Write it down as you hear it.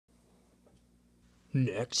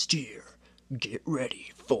Next year, get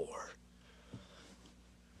ready for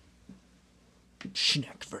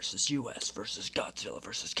Schneck versus US versus Godzilla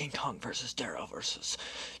versus King Kong versus Darrow versus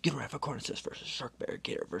Unicornicus versus Shark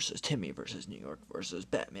Barrigator versus Timmy versus New York versus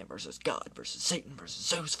Batman versus God versus Satan versus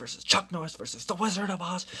Zeus versus Chuck Norris versus The Wizard of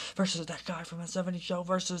Oz versus that guy from the '70s show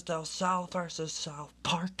versus Del Sal versus South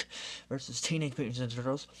Park versus Teenage Mutant Ninja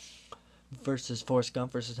Turtles versus Forrest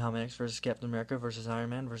Gump versus Tom Hanks versus Captain America versus Iron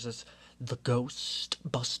Man versus the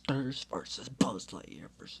Ghostbusters versus Buzz Lightyear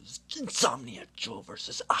versus Insomniac Joe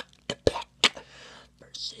versus Octopack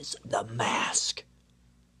versus The Mask.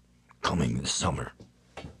 Coming this summer.